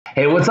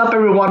Hey, what's up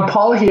everyone?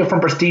 Paul here from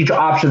Prestige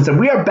Options, and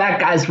we are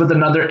back, guys, with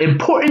another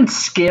important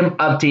scam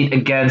update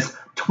against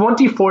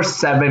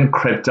 24/7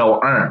 Crypto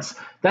Earns.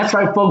 That's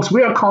right, folks,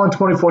 we are calling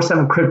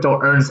 24/7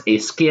 Crypto Earns a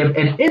scam,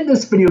 and in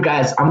this video,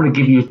 guys, I'm going to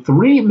give you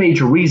 3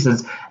 major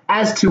reasons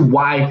as to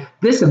why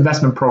this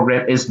investment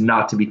program is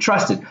not to be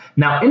trusted.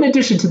 Now, in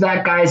addition to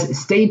that, guys,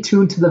 stay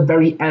tuned to the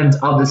very end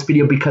of this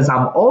video because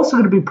I'm also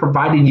going to be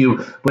providing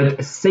you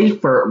with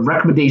safer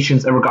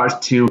recommendations in regards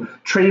to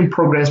trading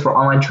programs for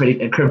online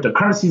trading and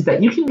cryptocurrencies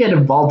that you can get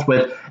involved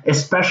with,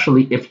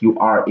 especially if you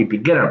are a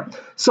beginner.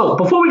 So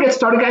before we get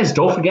started, guys,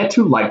 don't forget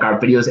to like our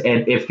videos,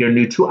 and if you're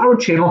new to our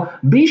channel,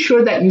 be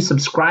sure that you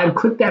subscribe,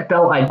 click that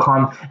bell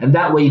icon, and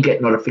that way you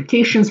get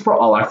notifications for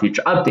all our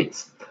future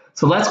updates.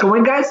 So let's go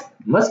in, guys.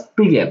 Let's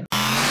begin.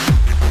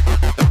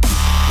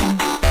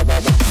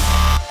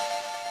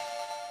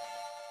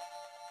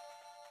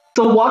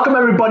 So welcome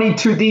everybody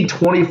to the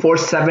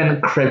 24/7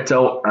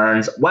 Crypto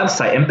Earns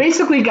website. And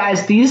basically,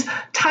 guys, these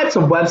types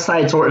of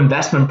websites or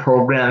investment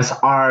programs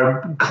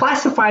are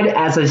classified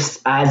as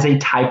a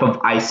type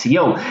of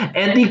ICO.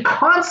 And the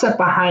concept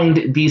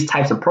behind these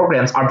types of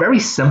programs are very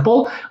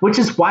simple, which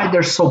is why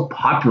they're so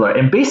popular.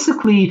 And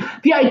basically,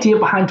 the idea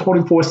behind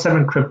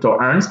 24/7 Crypto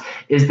Earns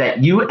is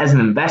that you as an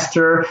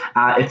investor,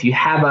 if you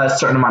have a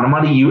certain amount of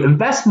money, you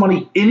invest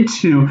money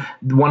into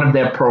one of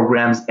their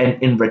programs, and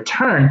in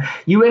return,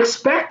 you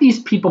expect these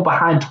people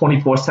behind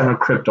 24/7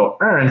 Crypto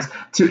Earns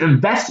to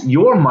invest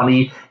your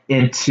money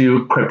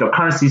into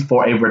cryptocurrencies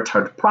for a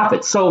return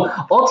profit. So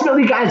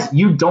ultimately, guys,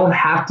 you don't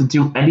have to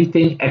do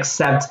anything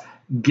except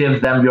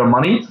give them your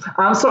money.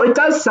 So it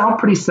does sound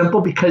pretty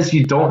simple because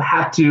you don't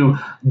have to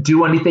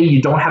do anything.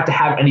 You don't have to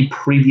have any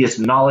previous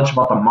knowledge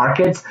about the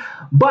markets,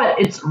 but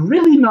it's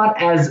really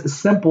not as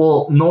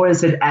simple, nor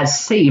is it as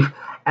safe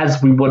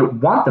as we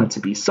would want them to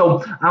be.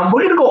 So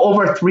we're going to go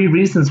over 3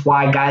 reasons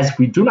why, guys,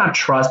 we do not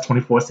trust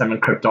 24/7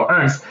 Crypto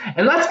Earns.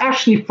 And let's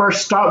actually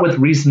first start with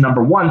reason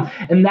number 1,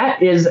 and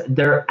that is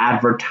their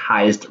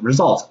advertised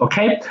results,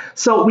 okay?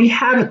 So we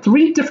have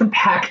 3 different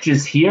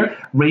packages here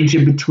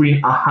ranging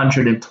between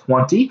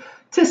 120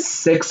 to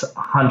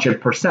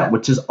 600%,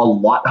 which is a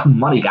lot of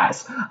money,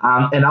 guys.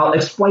 And I'll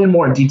explain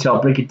more in detail,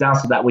 break it down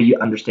so that way you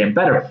understand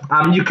better.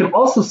 You can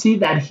also see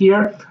that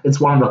here, it's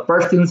one of the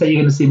first things that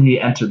you're gonna see when you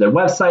enter their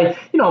website.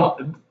 You know,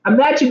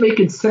 imagine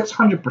making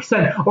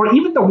 600% or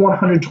even the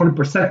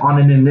 120%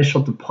 on an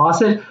initial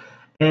deposit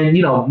and,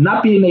 you know,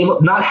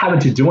 not having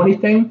to do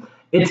anything.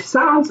 It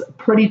sounds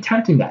pretty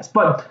tempting, guys,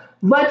 but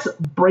let's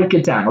break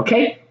it down,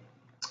 okay?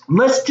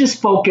 Let's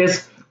just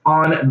focus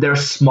on their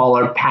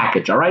smaller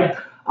package, all right?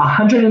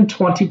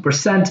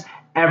 120%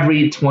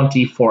 every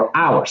 24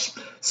 hours.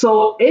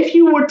 So if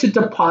you were to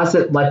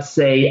deposit, let's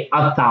say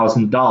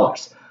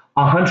 $1,000,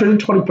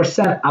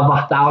 120% of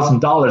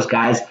 $1,000,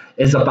 guys,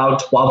 is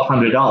about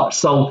 $1,200.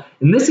 So,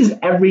 and this is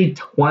every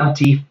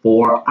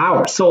 24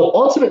 hours. So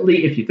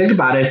ultimately, if you think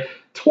about it,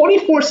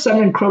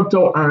 24/7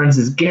 Crypto Earns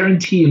is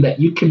guaranteeing that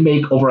you can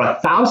make over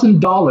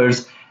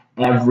 $1,000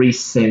 every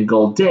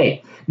single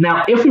day.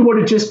 Now, if we were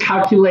to just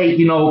calculate,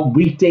 you know,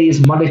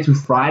 weekdays, Monday through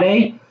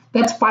Friday,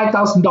 that's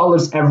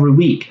 $5,000 every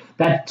week.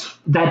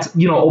 That's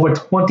you know, over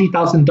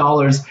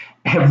 $20,000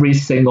 every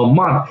single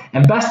month.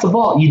 And best of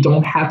all, you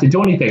don't have to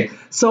do anything.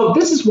 So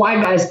this is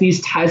why, guys, these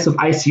types of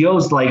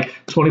ICOs like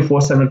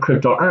 24/7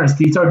 Crypto Earns,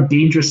 these are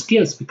dangerous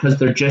gifts because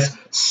they're just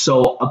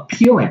so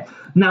appealing.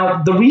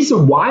 Now, the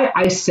reason why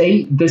I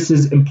say this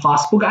is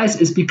impossible, guys,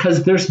 is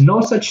because there's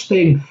no such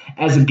thing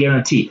as a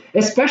guarantee,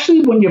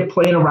 especially when you're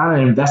playing around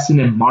and investing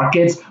in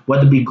markets,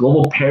 whether it be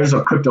global pairs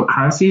or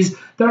cryptocurrencies.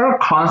 There are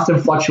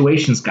constant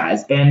fluctuations,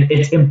 guys, and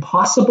it's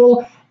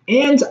impossible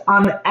and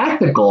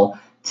unethical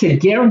to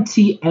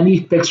guarantee any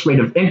fixed rate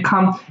of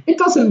income. It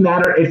doesn't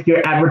matter if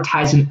you're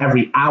advertising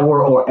every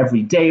hour or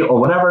every day or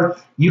whatever,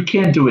 you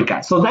can't do it,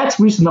 guys. So that's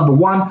reason number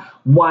 1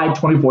 why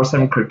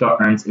 24/7 Crypto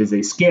Earns is a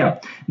scam.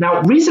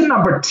 Now, reason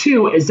number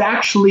 2 is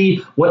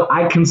actually what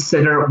I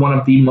consider one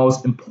of the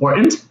most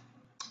important.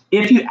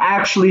 If you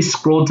actually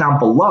scroll down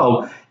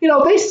below, you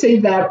know, they say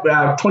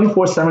that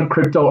 24/7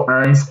 Crypto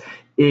Earns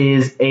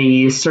is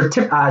a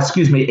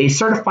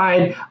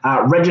certified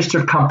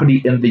registered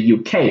company in the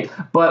UK.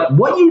 But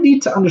what you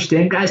need to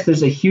understand, guys,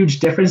 there's a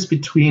huge difference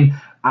between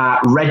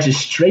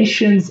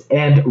registrations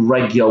and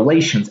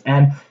regulations.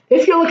 And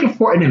if you're looking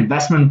for an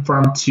investment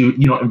firm to,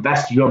 you know,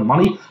 invest your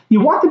money,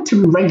 you want them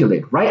to be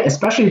regulated, right?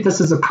 Especially if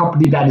this is a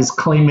company that is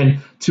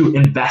claiming to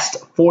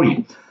invest for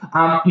you.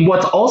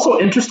 What's also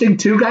interesting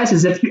too, guys,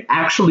 is if you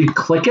actually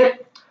click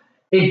it,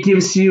 it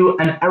gives you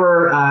an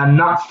error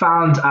not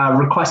found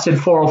requested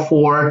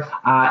 404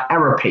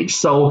 error page.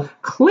 So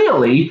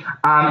clearly,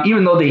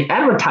 even though they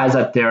advertise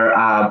that they're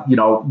you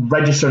know,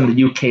 registered in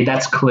the UK,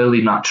 that's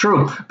clearly not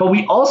true. But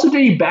we also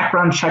did a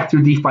background check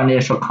through the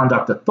Financial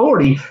Conduct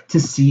Authority to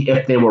see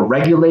if they were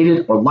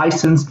regulated or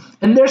licensed,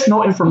 and there's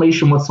no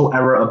information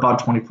whatsoever about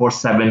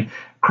 24/7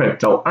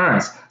 Crypto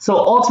Earns. So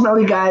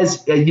ultimately,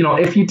 guys, you know,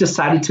 if you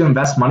decided to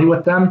invest money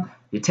with them,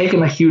 you're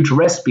taking a huge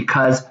risk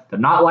because they're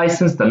not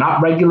licensed, they're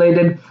not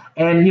regulated,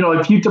 and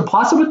if you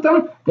deposit with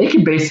them, they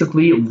can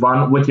basically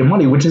run with your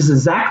money, which is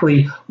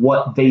exactly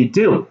what they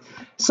do.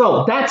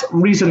 So that's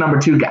reason number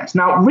 2, guys.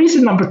 Now,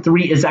 reason number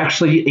 3 is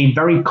actually a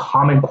very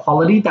common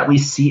quality that we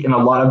see in a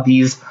lot of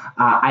these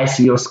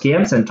ICO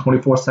scams and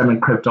 24/7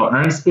 crypto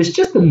earns. It's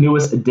just the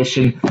newest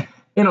addition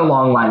in a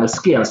long line of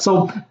scams.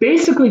 So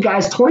basically,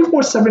 guys,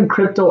 24/7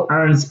 crypto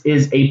earns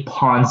is a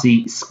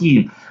Ponzi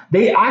scheme.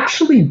 They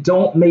actually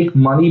don't make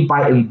money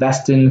by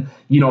investing,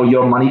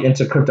 your money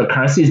into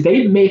cryptocurrencies.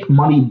 They make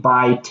money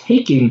by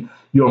taking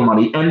your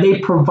money, and they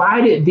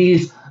provide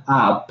these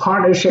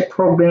partnership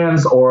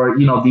programs or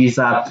these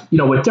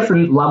with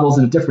different levels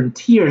and different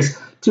tiers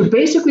to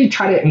basically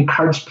try to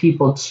encourage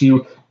people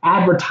to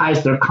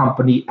advertise their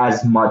company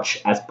as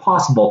much as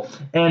possible.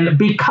 And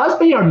because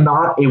they are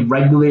not a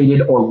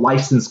regulated or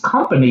licensed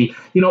company,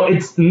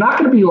 it's not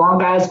going to be long,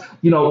 guys.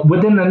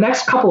 Within the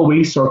next couple of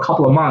weeks or a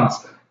couple of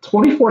months,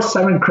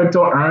 24/7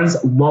 crypto earns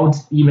won't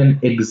even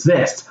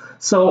exist.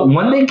 So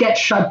when they get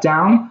shut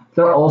down,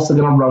 they're also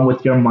going to run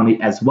with your money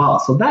as well.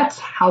 So that's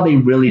how they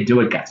really do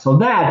it, guys. So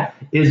that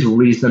is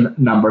reason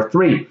number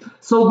 3.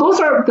 So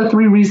those are the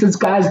 3 reasons,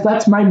 guys.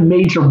 That's my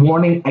major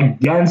warning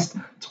against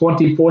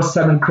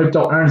 24/7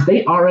 crypto earns.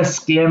 They are a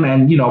scam,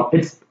 and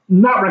it's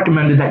not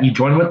recommended that you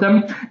join with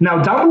them.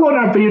 Now, down below in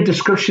our video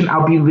description,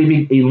 I'll be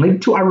leaving a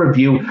link to our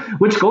review,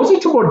 which goes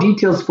into more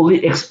details,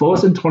 fully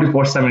exposing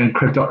 24/7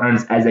 crypto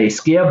earns as a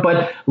scam.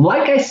 But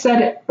like I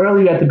said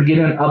earlier at the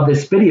beginning of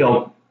this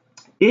video,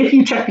 if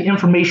you check the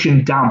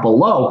information down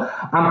below,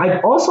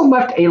 I've also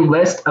left a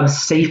list of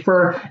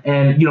safer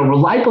and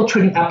reliable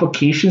trading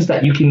applications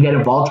that you can get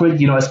involved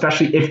with,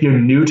 especially if you're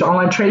new to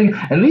online trading.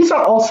 And these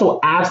are also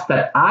apps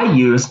that I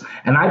use,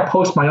 and I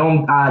post my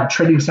own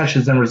trading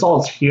sessions and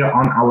results here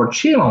on our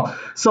channel.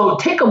 So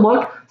take a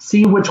look,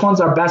 see which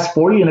ones are best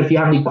for you, and if you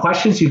have any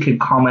questions, you can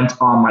comment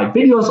on my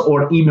videos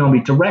or email me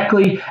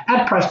directly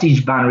at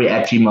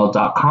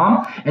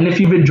prestigeboundary@gmail.com. And if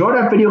you've enjoyed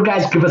our video,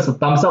 guys, give us a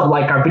thumbs up,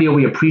 like our video.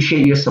 We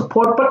appreciate your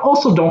support, but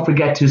also don't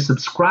forget to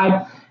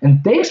subscribe.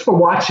 And thanks for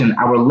watching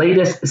our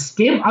latest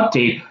scam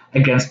update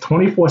against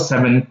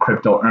 24/7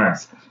 crypto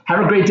earns. Have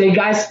a great day,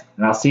 guys,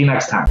 and I'll see you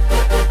next time.